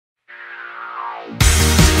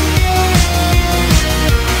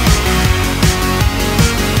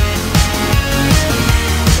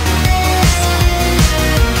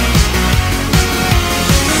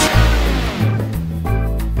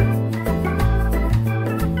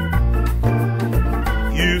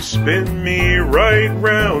spin me right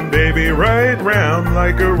round, baby, right round,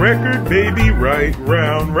 like a record, baby, right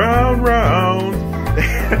round, round, round.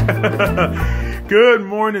 Good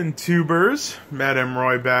morning, tubers. Matt M.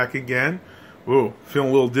 Roy back again. Whoa, feeling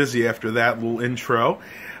a little dizzy after that little intro.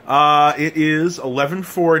 It is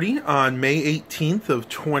 11:40 on May 18th of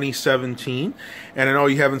 2017, and I know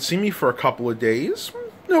you haven't seen me for a couple of days.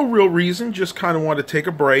 No real reason, just kind of want to take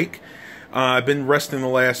a break. I've been resting the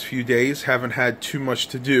last few days, haven't had too much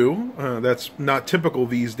to do. That's not typical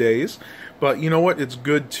these days, but you know what? It's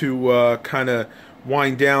good to kind of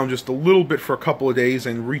wind down just a little bit for a couple of days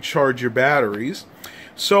and recharge your batteries.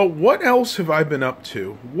 So what else have I been up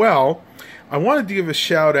to? Well, I wanted to give a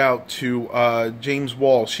shout out to James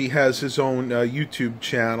Walsh. He has his own YouTube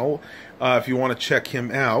channel if you want to check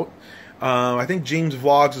him out. I think James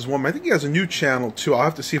Vlogs is one. I think he has a new channel too. I'll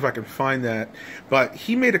have to see if I can find that. But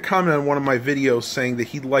he made a comment on one of my videos saying that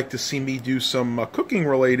he'd like to see me do some cooking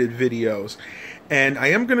related videos. And I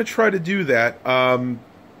am going to try to do that.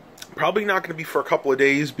 Probably not going to be for a couple of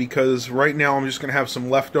days because right now I'm just going to have some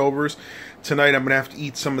leftovers. Tonight I'm going to have to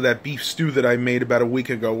eat some of that beef stew that I made about a week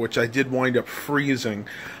ago, which I did wind up freezing.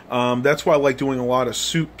 That's why I like doing a lot of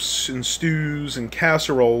soups and stews and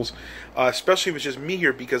casseroles, especially if it's just me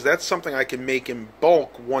here, because that's something I can make in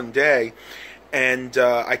bulk one day, and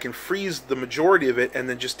I can freeze the majority of it and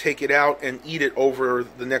then just take it out and eat it over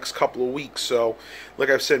the next couple of weeks. So, like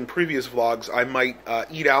I've said in previous vlogs, I might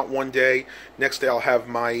eat out one day, next day I'll have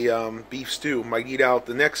my beef stew, might eat out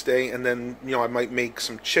the next day, and then, you know, I might make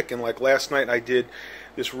some chicken. Like last night I did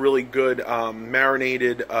this really good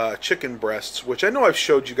marinated chicken breasts, which I know I've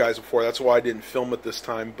showed you guys before. That's why I didn't film it this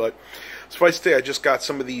time. But suffice to say, I just got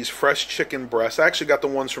some of these fresh chicken breasts. I actually got the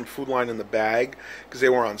ones from Food Line in the bag because they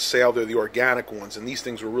were on sale. They're the organic ones, and these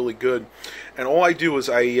things were really good. And all I do is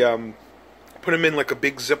I put them in like a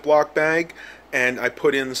big Ziploc bag, and I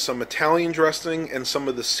put in some Italian dressing and some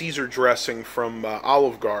of the Caesar dressing from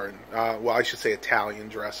Olive Garden. Well, I should say Italian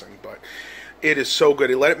dressing, but it is so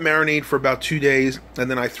good. I let it marinate for about 2 days,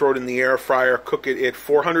 and then I throw it in the air fryer, cook it at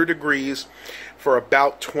 400 degrees for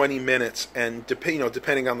about 20 minutes, and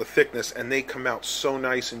depending on the thickness, and they come out so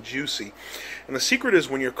nice and juicy. And the secret is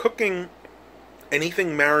when you're cooking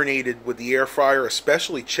anything marinated with the air fryer,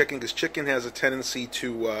 especially chicken, because chicken has a tendency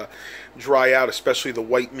to dry out, especially the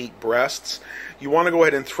white meat breasts, you want to go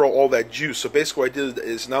ahead and throw all that juice. So basically what I did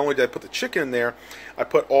is not only did I put the chicken in there, I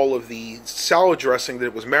put all of the salad dressing that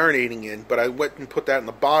it was marinating in, but I went and put that in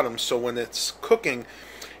the bottom, so when it's cooking,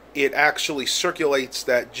 it actually circulates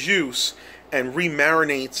that juice and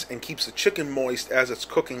remarinates and keeps the chicken moist as it's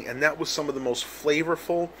cooking. And that was some of the most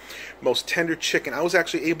flavorful, most tender chicken. I was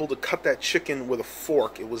actually able to cut that chicken with a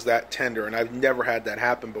fork. It was that tender, and I've never had that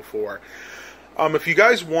happen before. If you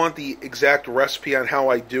guys want the exact recipe on how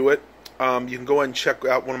I do it, you can go ahead and check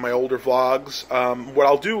out one of my older vlogs. What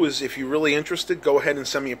I'll do is, if you're really interested, go ahead and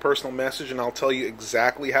send me a personal message and I'll tell you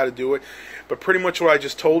exactly how to do it. But pretty much what I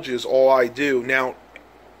just told you is all I do. Now,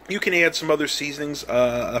 you can add some other seasonings.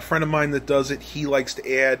 A friend of mine that does it, he likes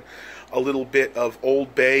to add a little bit of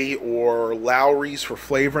Old Bay or Lowry's for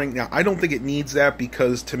flavoring. Now, I don't think it needs that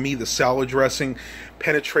because, to me, the salad dressing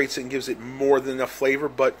penetrates it and gives it more than enough flavor.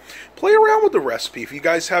 But play around with the recipe. If you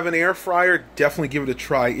guys have an air fryer, definitely give it a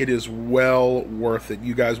try. It is well worth it.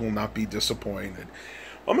 You guys will not be disappointed.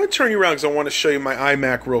 I'm going to turn you around because I want to show you my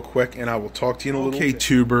iMac real quick, and I will talk to you in a little bit. Okay,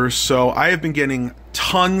 tubers, so I have been getting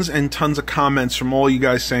tons and tons of comments from all you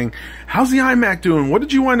guys saying, how's the iMac doing? What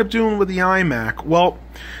did you wind up doing with the iMac? Well,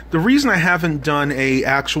 the reason I haven't done a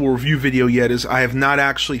actual review video yet is I have not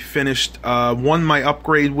actually finished, one, my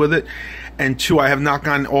upgrade with it, and two, I have not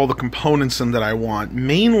gotten all the components in that I want.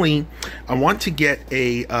 Mainly, I want to get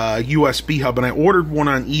a USB hub, and I ordered one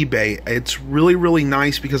on eBay. It's really, really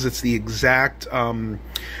nice because it's the exact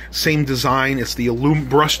same design. It's the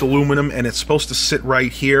brushed aluminum, and it's supposed to sit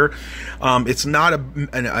right here. It's not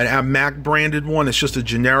a Mac branded one. It's just a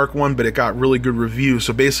generic one, but it got really good reviews.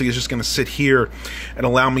 So basically, it's just going to sit here and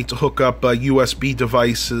allow me to hook up USB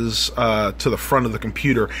devices to the front of the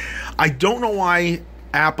computer. I don't know why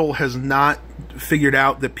Apple has not figured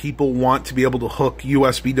out that people want to be able to hook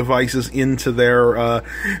USB devices into their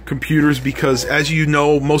computers, because as you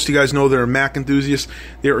know, most of you guys know that are Mac enthusiasts,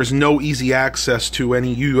 there is no easy access to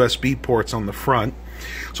any USB ports on the front.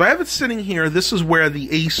 So I have it sitting here. This is where the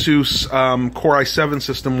Asus Core i7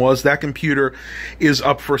 system was. That computer is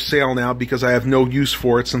up for sale now because I have no use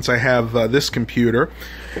for it since I have this computer.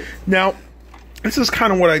 Now, this is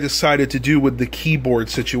kind of what I decided to do with the keyboard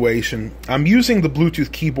situation. I'm using the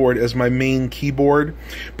Bluetooth keyboard as my main keyboard,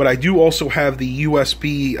 but I do also have the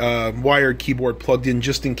USB wired keyboard plugged in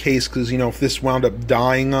just in case, because, you know, if this wound up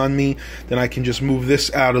dying on me, then I can just move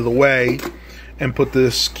this out of the way and put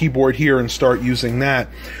this keyboard here and start using that.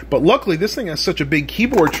 But luckily, this thing has such a big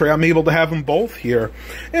keyboard tray, I'm able to have them both here.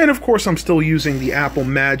 And of course, I'm still using the Apple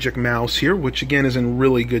Magic Mouse here, which again is in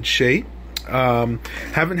really good shape.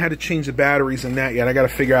 Haven't had to change the batteries in that yet. I got to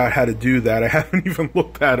figure out how to do that. I haven't even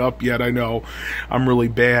looked that up yet. I know I'm really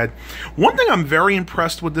bad. One thing I'm very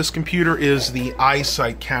impressed with this computer is the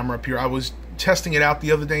EyeSight camera up here. I was testing it out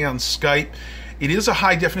the other day on Skype. It is a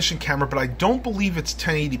high definition camera, but I don't believe it's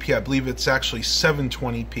 1080p. I believe it's actually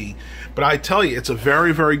 720p. But I tell you, it's a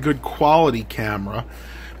very, very good quality camera.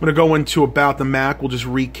 I'm going to go into about the Mac. We'll just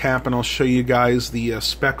recap and I'll show you guys the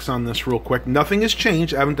specs on this real quick. Nothing has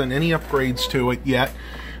changed. I haven't done any upgrades to it yet.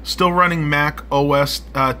 Still running Mac OS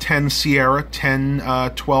 10 Sierra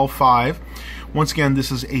 10.12.5. Once again,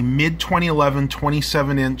 this is a mid-2011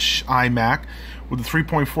 27-inch iMac with a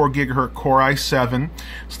 3.4 gigahertz Core i7.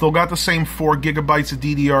 Still got the same 4 gigabytes of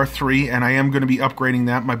DDR3, and I am going to be upgrading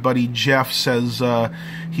that. My buddy Jeff says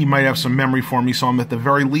he might have some memory for me, so I'm at the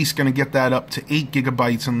very least going to get that up to 8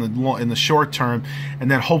 gigabytes in the short term,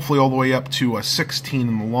 and then hopefully all the way up to 16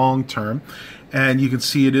 in the long term. And you can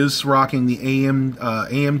see it is rocking the AMD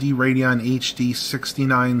Radeon HD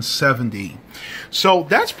 6970. So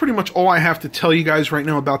that's pretty much all I have to tell you guys right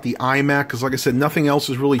now about the iMac, because like I said, nothing else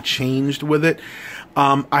has really changed with it.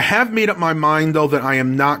 I have made up my mind, though, that I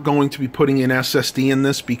am not going to be putting an SSD in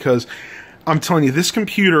this, because I'm telling you, this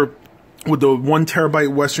computer with the 1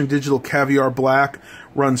 terabyte Western Digital Caviar Black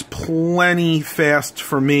runs plenty fast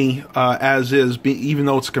for me as is, even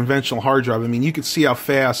though it's a conventional hard drive. I mean, you can see how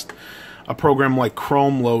fast a program like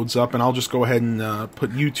Chrome loads up, and I'll just go ahead and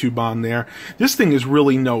put YouTube on there. This thing is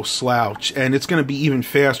really no slouch, and it's going to be even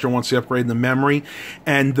faster once they upgrade the memory.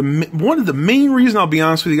 And one of the main reasons, I'll be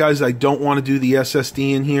honest with you guys, I don't want to do the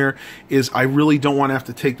SSD in here is I really don't want to have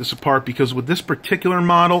to take this apart, because with this particular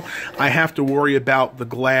model, I have to worry about the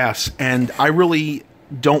glass, and I really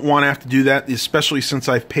don't want to have to do that, especially since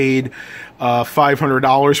I've paid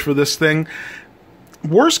 $500 for this thing.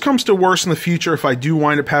 Worst comes to worst in the future, if I do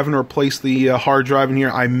wind up having to replace the hard drive in here,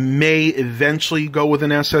 I may eventually go with an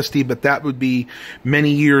SSD, but that would be many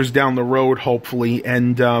years down the road, hopefully.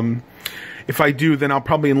 And if I do, then I'll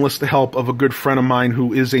probably enlist the help of a good friend of mine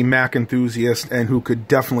who is a Mac enthusiast and who could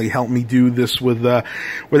definitely help me do this with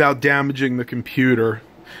without damaging the computer.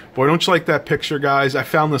 Boy, don't you like that picture, guys? I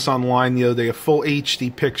found this online the other day, a full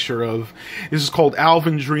HD picture of, this is called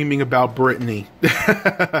Alvin Dreaming About Brittany.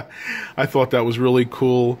 I thought that was really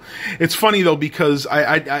cool. It's funny, though, because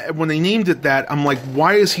when they named it that, I'm like,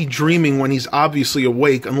 why is he dreaming when he's obviously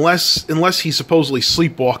awake? Unless he's supposedly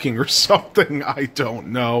sleepwalking or something. I don't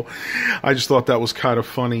know. I just thought that was kind of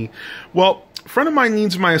funny. Well, a friend of mine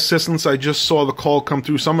needs my assistance. I just saw the call come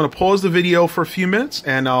through, so I'm going to pause the video for a few minutes,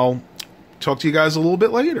 and I'll talk to you guys a little bit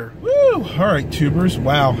later. Woo! Alright, tubers.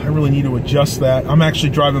 Wow, I really need to adjust that. I'm actually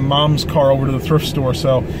driving Mom's car over to the thrift store,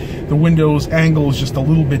 so the window's angle is just a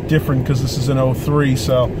little bit different because this is an 03,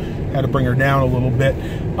 so I had to bring her down a little bit.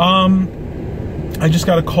 I just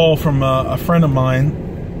got a call from a friend of mine,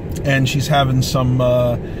 and she's having some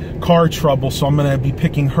car trouble, so I'm going to be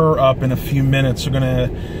picking her up in a few minutes. We're going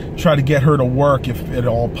to try to get her to work if at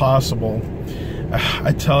all possible.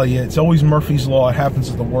 I tell you, it's always Murphy's Law. It happens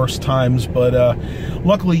at the worst times, but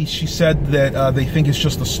luckily she said that they think it's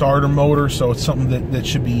just a starter motor, so it's something that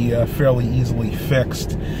should be fairly easily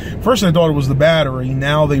fixed. First I thought it was the battery.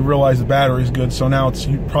 Now they realize the battery's good, so now it's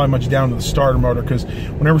probably much down to the starter motor, because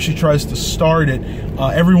whenever she tries to start it,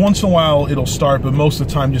 every once in a while it'll start, but most of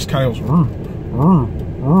the time just kind of goes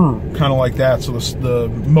kind of like that, so the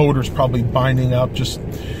motor's probably binding up, just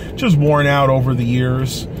worn out over the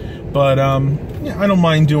years. But yeah, I don't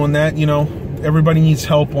mind doing that. You know, everybody needs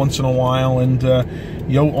help once in a while, and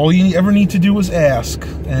you know, all you ever need to do is ask,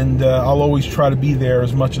 and I'll always try to be there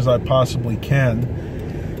as much as I possibly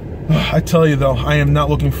can. I tell you though, I am not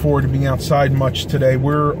looking forward to being outside much today.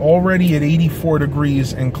 We're already at 84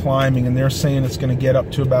 degrees and climbing, and they're saying it's going to get up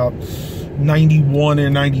to about 91 or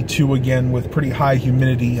 92 again with pretty high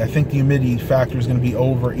humidity. I think the humidity factor is going to be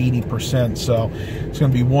over 80%, so it's going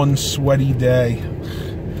to be one sweaty day.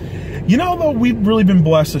 You know, though, we've really been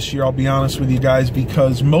blessed this year, I'll be honest with you guys,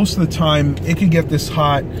 because most of the time it could get this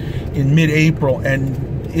hot in mid-April,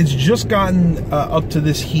 and it's just gotten up to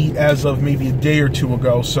this heat as of maybe a day or two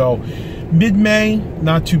ago. So mid-May,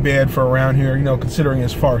 not too bad for around here, you know, considering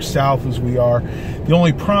as far south as we are. The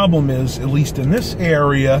only problem is, at least in this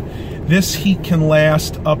area, this heat can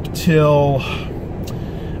last up till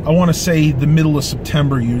I want to say the middle of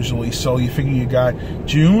September usually. So you figure you got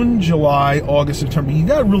June, July, August, September. You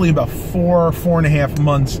got really about 4.5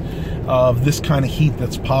 months of this kind of heat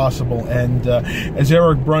that's possible. And as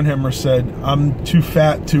Eric Brunhammer said, I'm too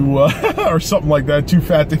fat to, or something like that, too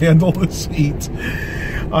fat to handle this heat.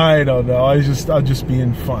 I don't know. I'm just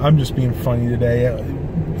being funny today.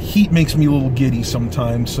 Heat makes me a little giddy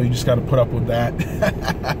sometimes, so you just got to put up with that.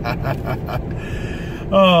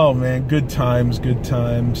 Oh man, good times, good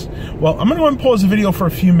times. Well, I'm going to go and pause the video for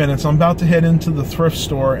a few minutes. I'm about to head into the thrift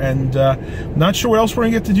store, and not sure what else we're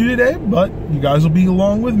going to get to do today, but you guys will be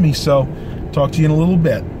along with me, so talk to you in a little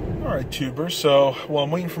bit. All right, tubers. So while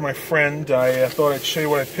I'm waiting for my friend, I thought I'd show you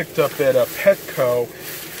what I picked up at Petco.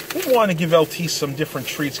 I want to give LT some different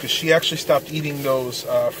treats because she actually stopped eating those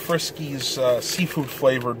Friskies seafood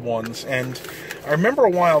flavored ones. And I remember a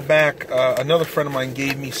while back, another friend of mine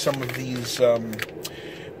gave me some of these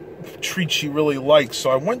treats she really liked. So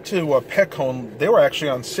I went to Petco, and they were actually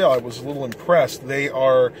on sale. I was a little impressed. They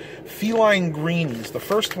are feline greenies. The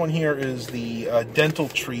first one here is the dental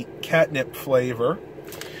treat catnip flavor.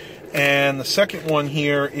 And the second one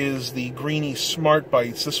here is the Greenie Smart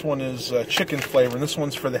Bites. This one is chicken flavor, and this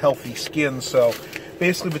one's for the healthy skin. So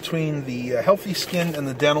basically between the healthy skin and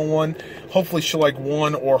the dental one, hopefully she'll like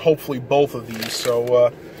one or hopefully both of these.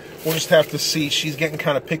 So we'll just have to see. She's getting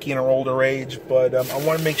kind of picky in her older age, but I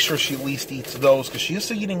want to make sure she at least eats those because she is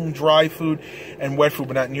eating dry food and wet food,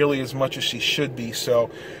 but not nearly as much as she should be. So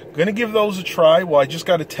I'm going to give those a try. Well, I just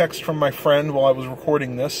got a text from my friend while I was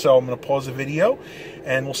recording this, so I'm going to pause the video,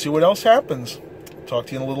 and we'll see what else happens. Talk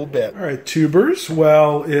to you in a little bit. All right, tubers.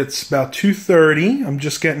 Well, it's about 2:30. I'm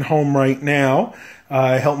just getting home right now.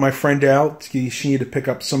 I helped my friend out. She needed to pick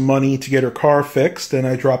up some money to get her car fixed, and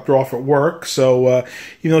I dropped her off at work. So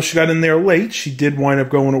even though she got in there late, she did wind up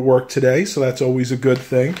going to work today, so that's always a good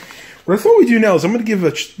thing. What I thought we'd do now is I'm going to give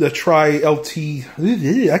a try LT.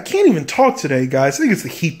 I can't even talk today, guys. I think it's the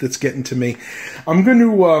heat that's getting to me. I'm going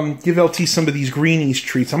to give LT some of these Greenies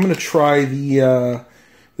treats. I'm going to try the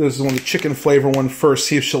chicken flavor one first,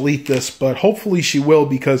 see if she'll eat this. But hopefully she will,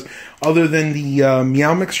 because other than the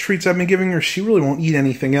Meow Mix treats I've been giving her, she really won't eat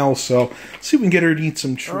anything else. So let's see if we can get her to eat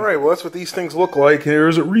some treats. All right, well, that's what these things look like.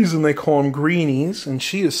 There's a reason they call them Greenies, and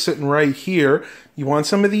she is sitting right here. You want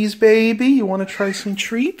some of these, baby? You want to try some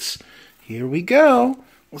treats? Here we go.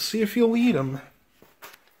 We'll see if you'll eat them.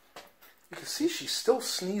 You can see she's still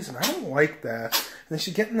sneezing. I don't like that. And then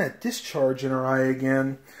she's getting that discharge in her eye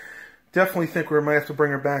again. Definitely think we might have to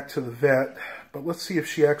bring her back to the vet. But let's see if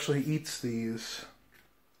she actually eats these.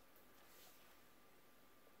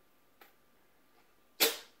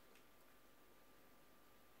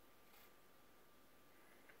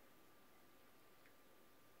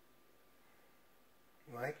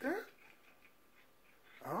 Like that?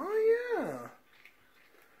 Oh yeah.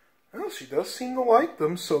 Well, she does seem to like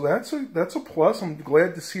them, so that's a plus. I'm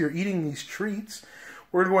glad to see her eating these treats.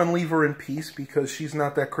 We're going to go and leave her in peace because she's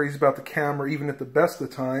not that crazy about the camera, even at the best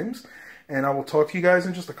of times. And I will talk to you guys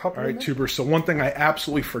in just a couple of minutes. All right, tubers. So one thing I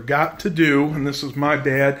absolutely forgot to do, and this is my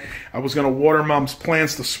bad, I was going to water Mom's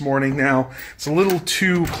plants this morning. Now, it's a little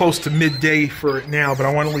too close to midday for it now, but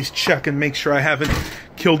I want to at least check and make sure I haven't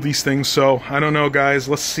killed these things. So, I don't know, guys.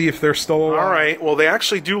 Let's see if they're still alive. All right. Well, they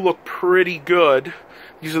actually do look pretty good.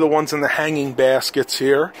 These are the ones in the hanging baskets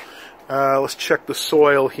here. Let's check the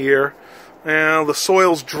soil here. Well, the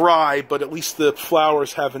soil's dry, but at least the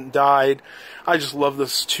flowers haven't died. I just love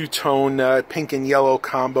this two-tone pink and yellow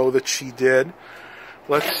combo that she did.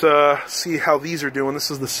 Let's see how these are doing.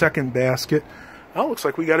 This is the second basket. Oh, looks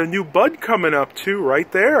like we got a new bud coming up, too,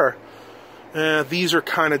 right there. These are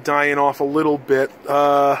kind of dying off a little bit.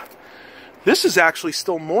 This is actually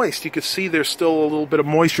still moist. You can see there's still a little bit of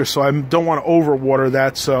moisture, so I don't want to overwater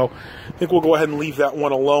that. So I think we'll go ahead and leave that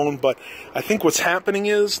one alone. But I think what's happening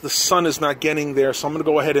is the sun is not getting there. So I'm going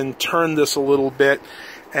to go ahead and turn this a little bit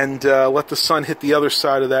and let the sun hit the other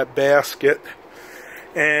side of that basket.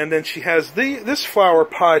 And then she has this flower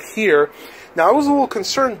pot here. Now, I was a little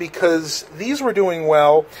concerned because these were doing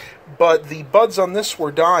well, but the buds on this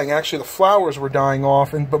were dying. Actually, the flowers were dying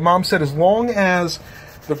off. But Mom said as long as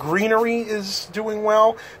the greenery is doing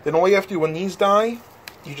well, then all you have to do when these die,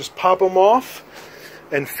 you just pop them off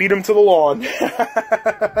and feed them to the lawn.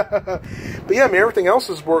 But yeah, I mean, everything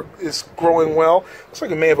else is growing well. Looks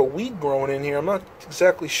like it may have a weed growing in here. I'm not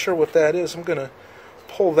exactly sure what that is. I'm going to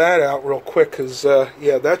pull that out real quick because,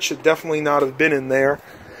 yeah, that should definitely not have been in there.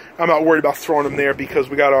 I'm not worried about throwing them there because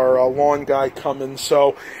we got our lawn guy coming.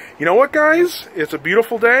 So, you know what, guys? It's a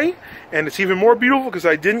beautiful day, and it's even more beautiful because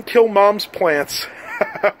I didn't kill Mom's plants.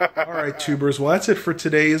 All right, tubers. Well, that's it for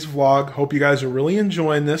today's vlog. Hope you guys are really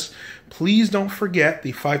enjoying this. Please don't forget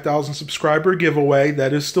the 5,000 subscriber giveaway.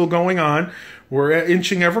 That is still going on. We're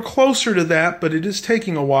inching ever closer to that, but it is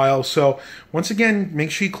taking a while. So, once again,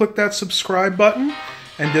 make sure you click that subscribe button.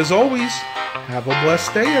 And as always, have a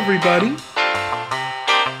blessed day, everybody.